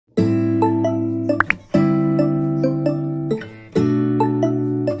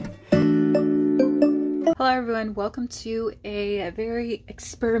everyone, welcome to a very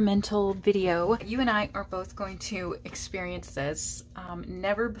experimental video. You and I are both going to experience this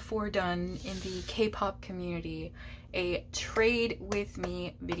never before done in the K-pop community, a trade with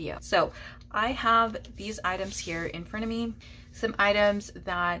me video. So I have these items here in front of me, some items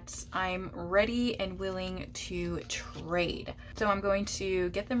that I'm ready and willing to trade. So I'm going to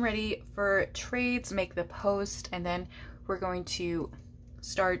get them ready for trades, make the post, and then we're going to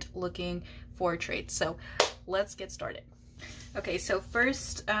start looking for trades. So let's get started. Okay, so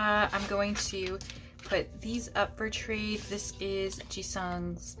first I'm going to put these up for trade. This is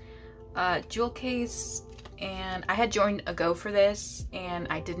Jisung's jewel case, and I had joined a go for this and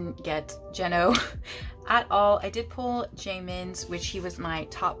I didn't get Jeno at all. I did pull Jaemin's, which he was my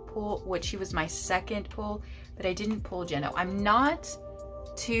top pull, which he was my second pull, but I didn't pull Jeno. I'm not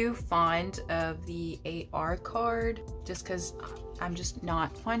too fond of the AR card just because I'm just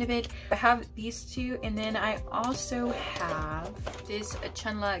not fond of it. I have these two, and then I also have this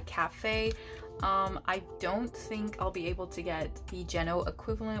Chunla Cafe. I don't think I'll be able to get the Jeno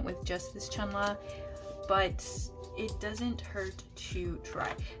equivalent with just this Chunla, but it doesn't hurt to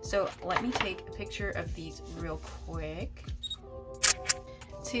try. So let me take a picture of these real quick.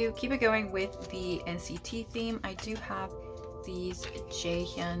 To keep it going with the NCT theme, I do have these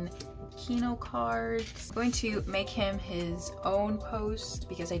Baekhyun Kino cards. I'm going to make him his own post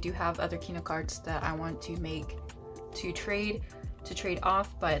because I do have other Kino cards that I want to make to trade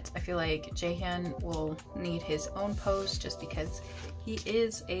off, but I feel like Jaehyun will need his own post just because he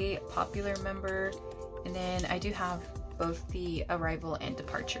is a popular member. And then I do have both the arrival and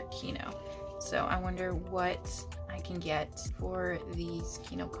departure Kino, so I wonder what I can get for these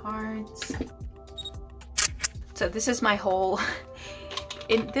Kino cards. So this is my whole,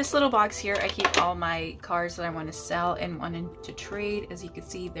 in this little box here, I keep all my cards that I want to sell and wanted to trade. As you can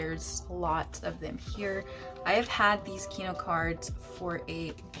see, there's a lot of them here. I have had these Kino cards for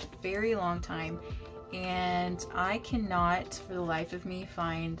a very long time, and I cannot for the life of me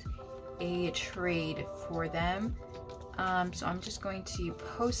find a trade for them. So I'm just going to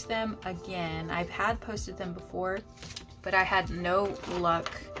post them again. I've had posted them before, but I had no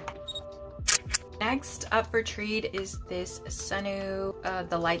luck. Next up for trade is this Sehun,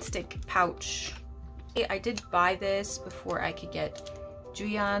 the light stick pouch. I did buy this before I could get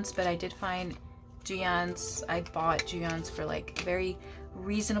Juyeon's, but I did find Juyeon's. I bought Juyeon's for like a very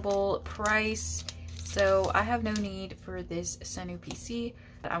reasonable price, so I have no need for this Sehun PC.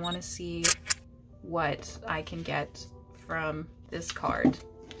 I want to see what I can get from this card.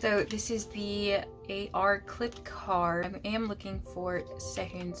 So this is the AR clip card. I am looking for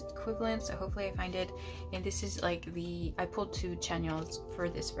Sehun's equivalent, so hopefully I find it. And this is like I pulled two Chanyeol's for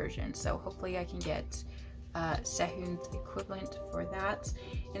this version, so hopefully I can get Sehun's equivalent for that.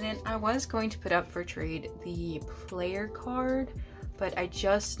 And then I was going to put up for trade the player card, but I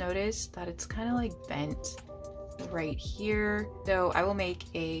just noticed that it's kind of like bent right here. So I will make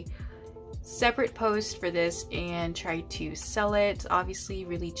a separate post for this and try to sell it, obviously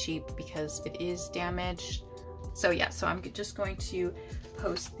really cheap because it is damaged. So yeah, so I'm just going to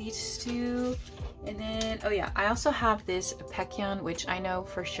post these two. And then, oh yeah, I also have this Baekhyun, which I know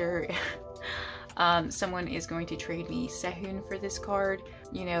for sure someone is going to trade me Sehun for this card.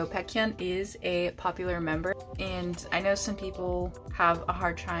 You know, Baekhyun is a popular member, and I know some people have a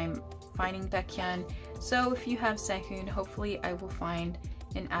hard time finding Baekhyun. So if you have Sehun, hopefully I will find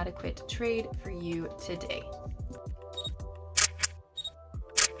an adequate trade for you today.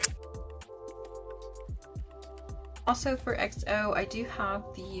 Also for XO, I do have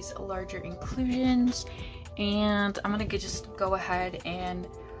these larger inclusions, and I'm gonna just go ahead and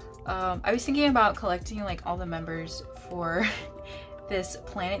I was thinking about collecting like all the members for this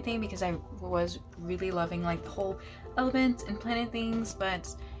planet thing because I was really loving like the whole element and planet things, but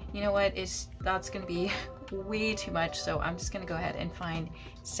you know what, that's gonna be way too much, so I'm just gonna go ahead and find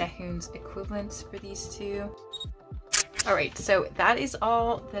Sehun's equivalents for these two. Alright, so that is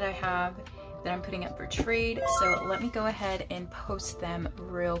all that I have that I'm putting up for trade, so let me go ahead and post them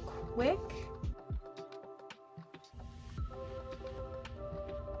real quick.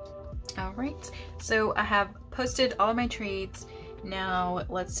 Alright, so I have posted all my trades. Now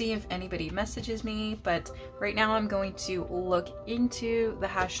let's see if anybody messages me, but right now I'm going to look into the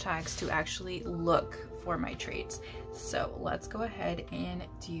hashtags to actually look for my trades. So let's go ahead and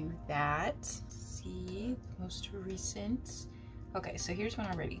do that. See, most recent. Okay, so here's one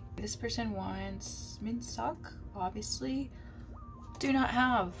already. This person wants Minseok, obviously. Do not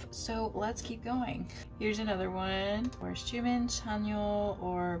have, so let's keep going. Here's another one. Where's Jimin, Chanyeol,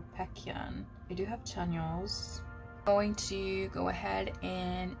 or Baekhyun? I do have Chanyeol's. Going to go ahead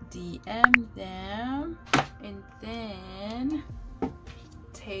and DM them and then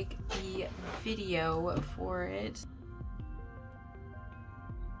take the video for it.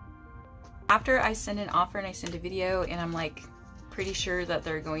 After I send an offer and I send a video and I'm like pretty sure that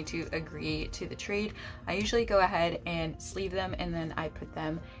they're going to agree to the trade, I usually go ahead and sleeve them and then I put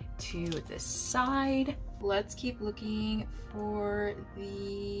them to the side. Let's keep looking for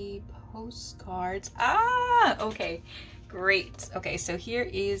the postcards. Ah, okay, great. Okay, so here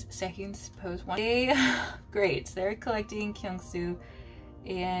is Sehun's post one. Great, they're collecting Kyungsu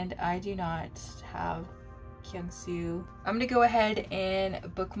and I do not have Kyungsu. I'm gonna go ahead and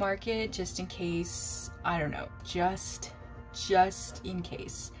bookmark it just in case, I don't know, just in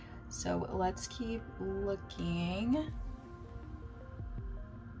case. So let's keep looking.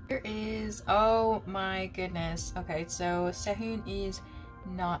 Here is, oh my goodness. Okay, so Sehun is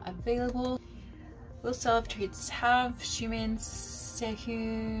not available. Will sell if trades have Schumann's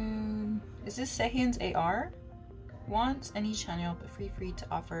Sehun. Is this Sehun's AR? Wants any channel but free to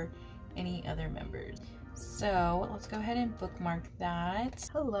offer any other members. So let's go ahead and bookmark that.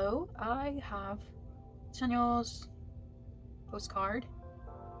 Hello, I have Chanyeol's postcard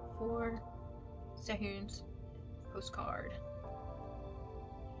for Sehun's postcard.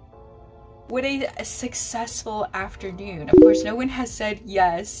 What a successful afternoon. Of course, no one has said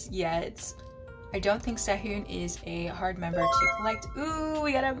yes yet. I don't think Sehun is a hard member to collect. Ooh,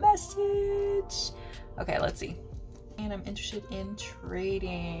 we got a message. Okay, let's see. And I'm interested in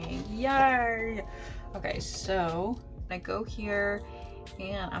trading. Yay! Okay, so I go here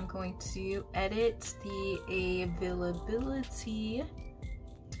and I'm going to edit the availability.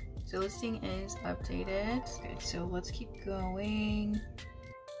 So listing is updated. Okay, so let's keep going.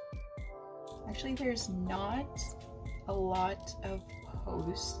 Actually, there's not a lot of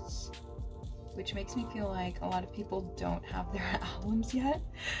posts, which makes me feel like a lot of people don't have their albums yet.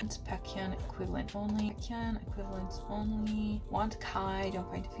 It's Baekhyun equivalent only. Baekhyun equivalents only. Want Kai, don't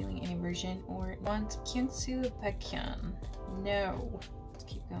find feeling any version. Or want Kyungsu Baekhyun. No. Let's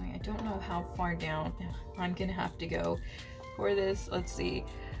keep going. I don't know how far down I'm gonna have to go for this. Let's see.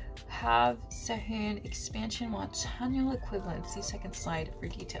 Have Sehun expansion, want Chanyeol equivalent. See second slide for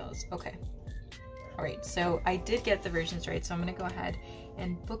details. Okay. Alright, so I did get the versions right, so I'm gonna go ahead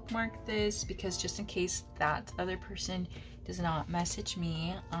and bookmark this because just in case that other person does not message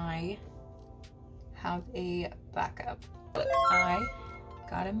me, I have a backup. But I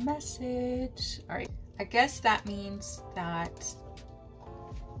got a message. Alright, I guess that means that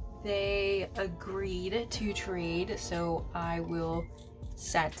they agreed to trade, so I will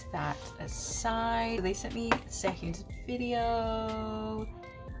set that aside. They sent me Sehun's video.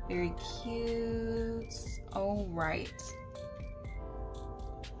 Very cute. All right.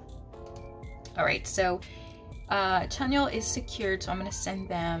 All right, so Chanyeol is secured, so I'm gonna send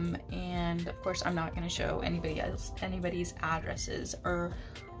them, and of course I'm not gonna show anybody's addresses or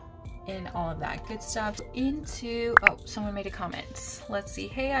in all of that good stuff. Oh, someone made a comment. Let's see.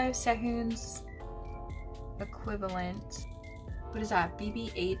 Hey, I have Sehun's equivalent. What is that?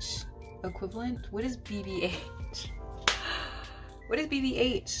 BBH equivalent? What is BBH? What is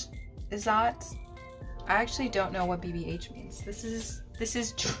BBH? Is that? I actually don't know what BBH means. This is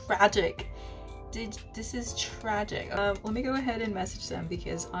tragic. This is tragic. Let me go ahead and message them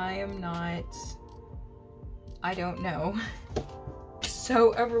because I don't know.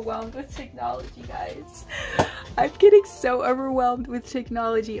 So overwhelmed with technology, guys. I'm getting so overwhelmed with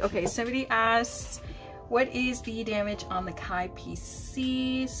technology. Okay, somebody asked, what is the damage on the Kai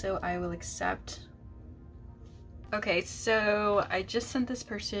PC? So I will accept. Okay, so I just sent this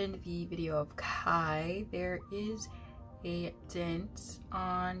person the video of Kai. There is a dent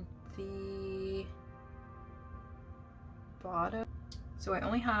on the bottom. So I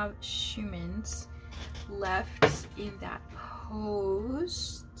only have Schumann's left in that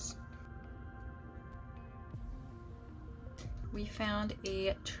post. We found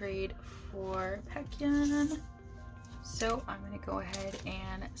a trade for Baekhyun. So I'm gonna go ahead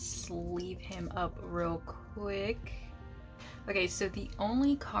and sleeve him up real quick. Okay, so the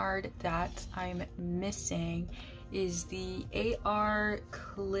only card that I'm missing is the AR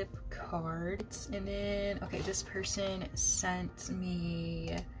clip cards. And then, okay, this person sent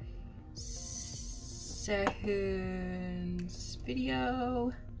me Sehun's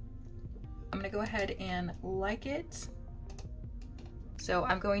video. I'm gonna go ahead and like it. So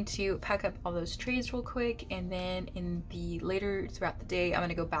I'm going to pack up all those trades real quick, and then later throughout the day, I'm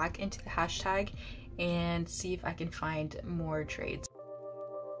gonna go back into the hashtag and see if I can find more trades.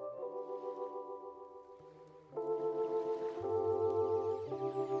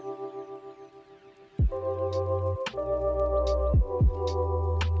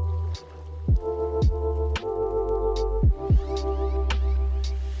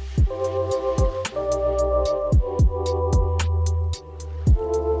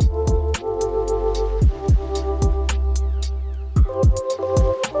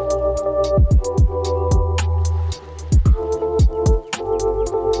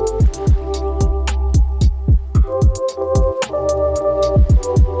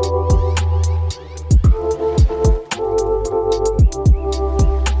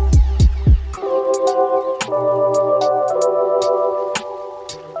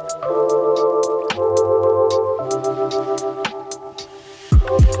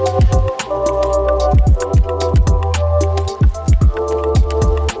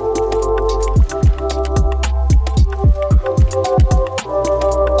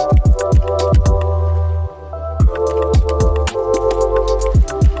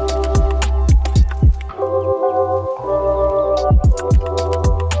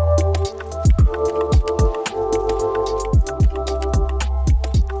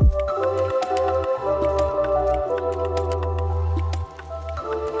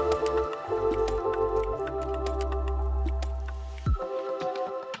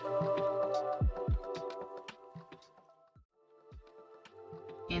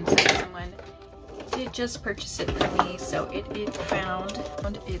 And so someone did just purchase it for me, so it found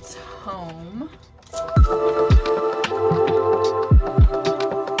its home.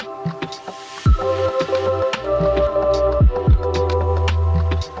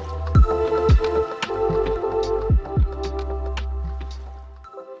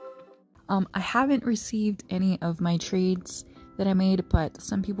 I haven't received any of my trades that I made, but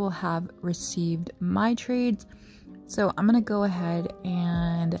some people have received my trades. So I'm gonna go ahead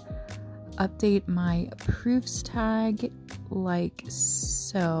and update my proofs tag like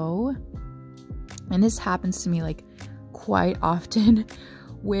so. And this happens to me like quite often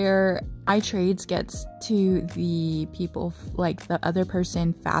where my trades gets to the people, like the other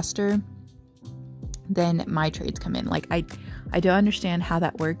person, faster than my trades come in. Like I don't understand how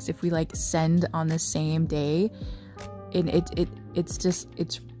that works if we like send on the same day, and it's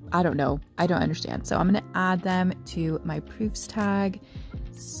I don't know. I don't understand. So I'm going to add them to my proofs tag.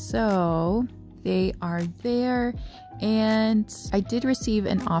 So they are there. And I did receive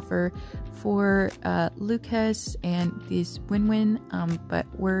an offer for Lucas and this win-win, but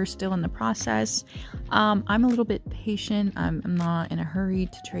we're still in the process. I'm a little bit patient. I'm not in a hurry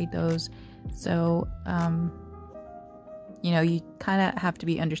to trade those. So, you know, you kind of have to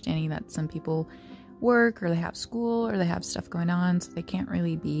be understanding that some people work or they have school or they have stuff going on, so they can't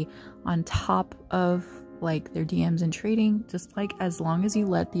really be on top of like their DMs and trading. Just like as long as you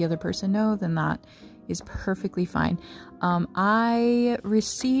let the other person know, then that is perfectly fine. I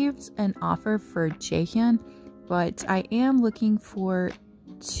received an offer for Baekhyun, but I am looking for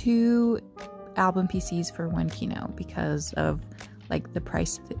 2 album PCs for 1 Kino because of like the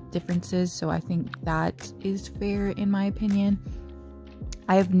price differences, so I think that is fair in my opinion.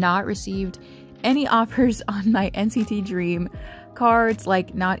 I have not received any offers on my NCT Dream cards,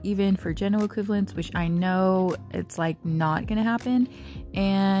 like not even for Geno equivalents, which I know it's like not gonna happen,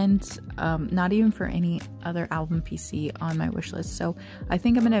 and not even for any other album PC on my wish list. So I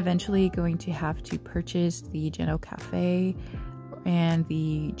think I'm eventually going to have to purchase the Geno Cafe and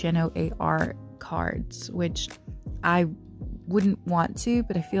the Geno AR cards, which I wouldn't want to,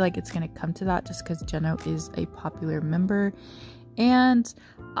 but I feel like it's gonna come to that just because Geno is a popular member. And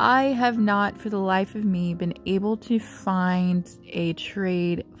I have not, for the life of me, been able to find a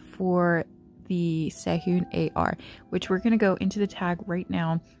trade for the Sehun AR, which we're going to go into the tag right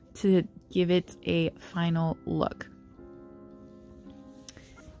now to give it a final look.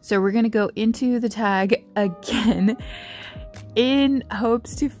 So we're going to go into the tag again in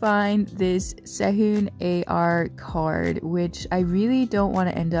hopes to find this Sehun AR card, which I really don't want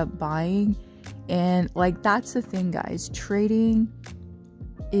to end up buying. And like, that's the thing, guys, trading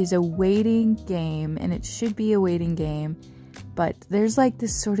is a waiting game, and it should be a waiting game, but there's like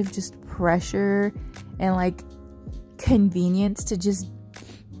this sort of just pressure and like convenience to just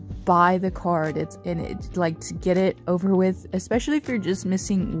buy the card. It's like to get it over with, especially if you're just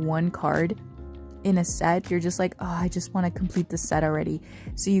missing one card in a set. You're just like, oh, I just want to complete the set already,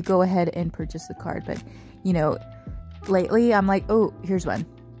 so you go ahead and purchase the card. But you know, lately I'm like, oh, here's one.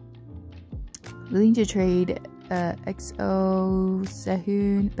 Willing to trade Exo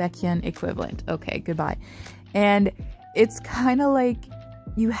Sehun Baekhyun equivalent. Okay, goodbye. And it's kind of like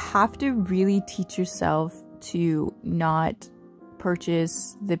you have to really teach yourself to not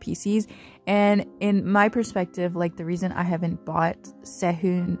purchase the PCs. And in my perspective, like the reason I haven't bought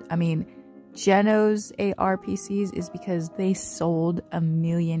Geno's AR PCs is because they sold 1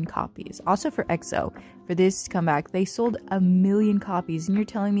 million copies. Also for Exo, for this comeback, they sold 1 million copies. And you're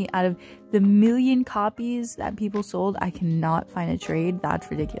telling me out of the 1 million copies that people sold, I cannot find a trade? That's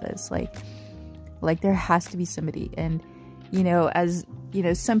ridiculous. Like there has to be somebody. And you know, as you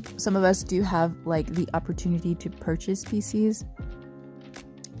know, some of us do have like the opportunity to purchase PCs.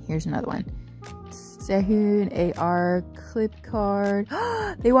 Here's another one. Sehun AR clip card.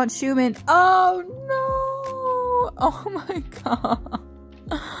 They want Schumann. Oh no! Oh my god.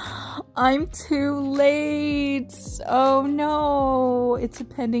 I'm too late. Oh no. It's a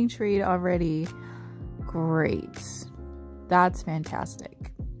pending trade already. Great. That's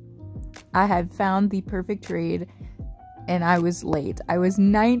fantastic. I had found the perfect trade and I was late. I was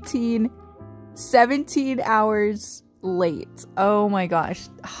 17 hours late. Oh my gosh.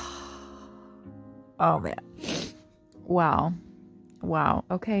 Oh man. Wow.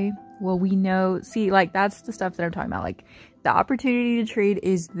 Okay. Well, we know, see, like, that's the stuff that I'm talking about. Like, the opportunity to trade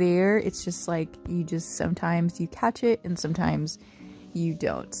is there. It's just like, sometimes you catch it and sometimes you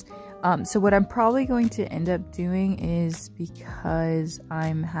don't. So what I'm probably going to end up doing is, because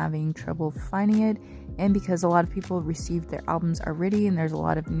I'm having trouble finding it and because a lot of people received their albums already and there's a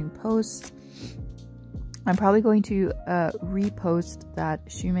lot of new posts, I'm probably going to repost that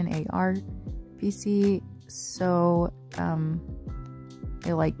Sehun AR PC so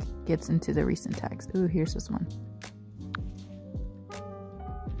it like gets into the recent tags. Ooh, here's this one.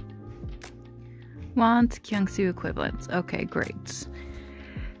 Want Kyungsu equivalents. Okay, great.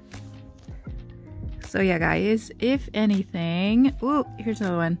 So yeah, guys, if anything, ooh, here's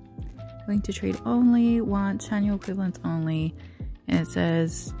another one. Link to trade only, want Chanyeol equivalents only, and it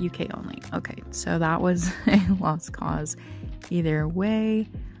says UK only. Okay, so that was a lost cause either way.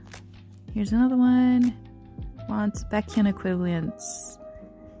 Here's another one. Want Baekhyun equivalents.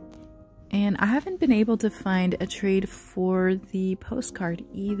 And I haven't been able to find a trade for the postcard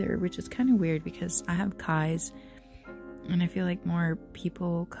either, which is kind of weird because I have Kai's and I feel like more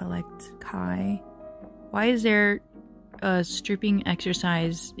people collect Kai. Why is there a stripping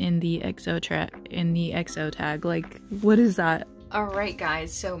exercise in the Exo tag? Like, what is that? Alright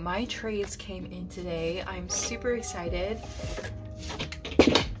guys, so my trades came in today. I'm super excited.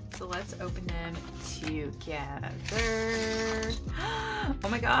 So let's open them together. Oh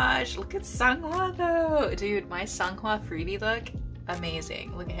my gosh, look at Sanghwa though. Dude, my Sanghwa freebie look,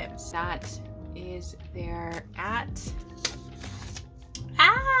 amazing. Look at him. That is their at.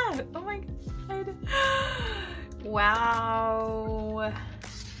 Ah! Oh my god. Wow.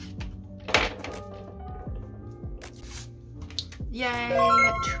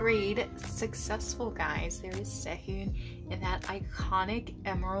 Yay! Trade successful, guys. There is Sehun in that iconic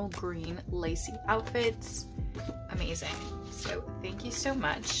emerald green lacy outfits. Amazing. So thank you so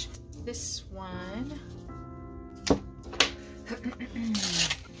much. This one.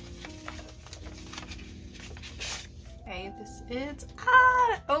 Okay, this is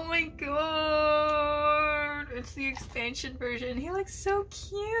oh my god, it's the expansion version. He looks so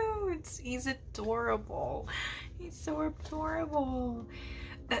cute. He's adorable. He's so adorable.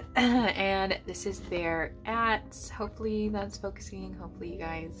 And this is their at. Hopefully that's focusing. Hopefully you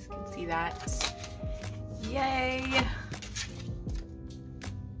guys can see that. Yay.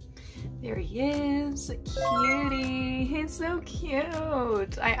 There he is, cutie. He's so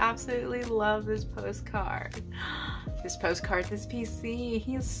cute. I absolutely love this postcard. This PC.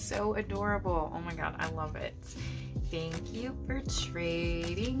 He is so adorable. Oh my god, I love it. Thank you for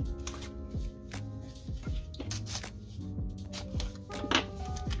trading.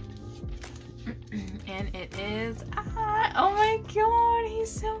 And it is, oh my god, he's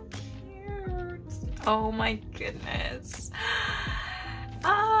so cute. Oh my goodness.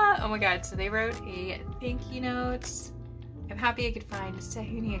 Oh my god, so they wrote a thank you note. I'm happy I could find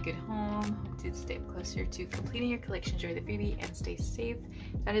Sehun a good home. Hope to stay closer to completing your collection. Enjoy the freebie and stay safe.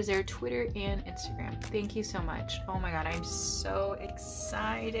 That is their Twitter and Instagram. Thank you so much. Oh my god, I'm so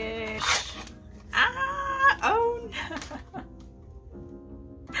excited. Oh no.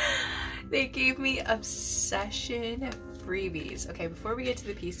 They gave me Obsession freebies. Okay, before we get to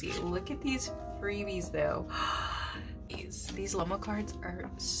the PC, look at these freebies though. These Lomo cards are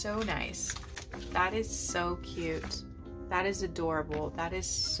so nice. That is so cute. That is adorable. That is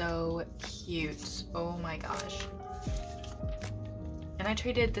so cute. Oh my gosh. And I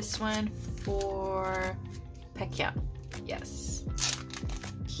traded this one for Baekhyun. Yes.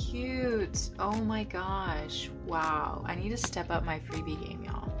 Cute. Oh my gosh. Wow. I need to step up my freebie game,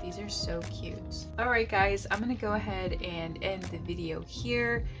 y'all. These are so cute. Alright guys, I'm gonna go ahead and end the video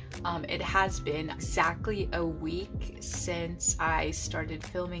here. It has been exactly a week since I started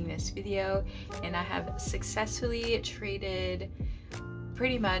filming this video, and I have successfully traded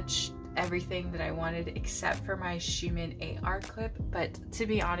pretty much everything that I wanted except for my Sehun AR clip. But to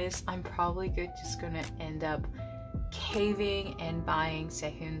be honest, I'm probably just gonna end up caving and buying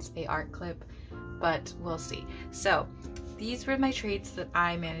Sehun's AR clip, but we'll see. So these were my trades that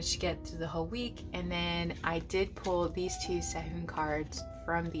I managed to get through the whole week, and then I did pull these two Sehun cards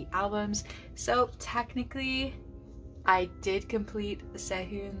from the albums. So technically I did complete the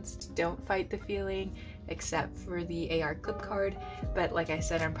Sehun's Don't Fight the Feeling except for the AR clip card, but like I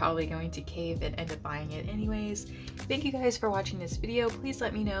said, I'm probably going to cave and end up buying it anyways. Thank you guys for watching this video. Please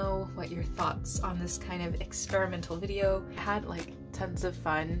let me know what your thoughts on this kind of experimental video. I had like tons of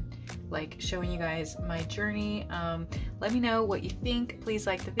fun like showing you guys my journey. Let me know what you think. Please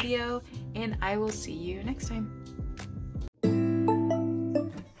like the video, and I will see you next time.